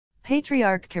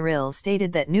Patriarch Kirill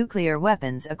stated that nuclear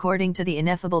weapons according to the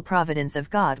ineffable providence of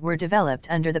God were developed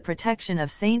under the protection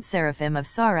of Saint Seraphim of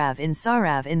Sarov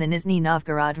in the Nizhny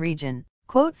Novgorod region.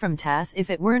 Quote from TASS: "If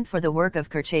it weren't for the work of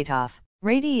Kurchatov,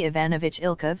 Radiy Ivanovich,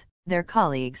 Ilkaev, their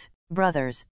colleagues,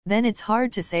 brothers, then it's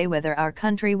hard to say whether our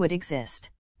country would exist.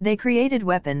 They created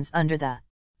weapons under the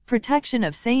protection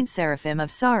of Saint Seraphim of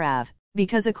Sarov,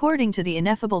 because according to the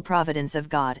ineffable providence of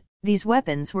God, these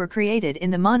weapons were created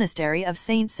in the monastery of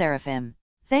Saint Seraphim.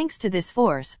 Thanks to this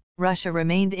force, Russia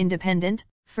remained independent,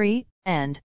 free,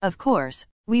 and, of course,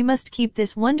 we must keep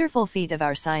this wonderful feat of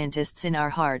our scientists in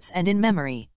our hearts and in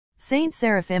memory." Saint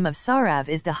Seraphim of Sarov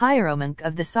is the hieromonk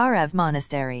of the Sarov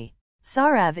Monastery.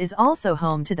 Sarov is also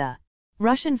home to the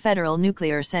Russian Federal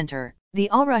Nuclear Center, the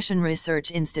All-Russian Research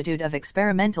Institute of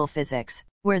Experimental Physics,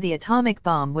 where the atomic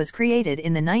bomb was created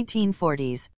in the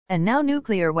 1940s, and now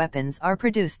nuclear weapons are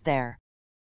produced there.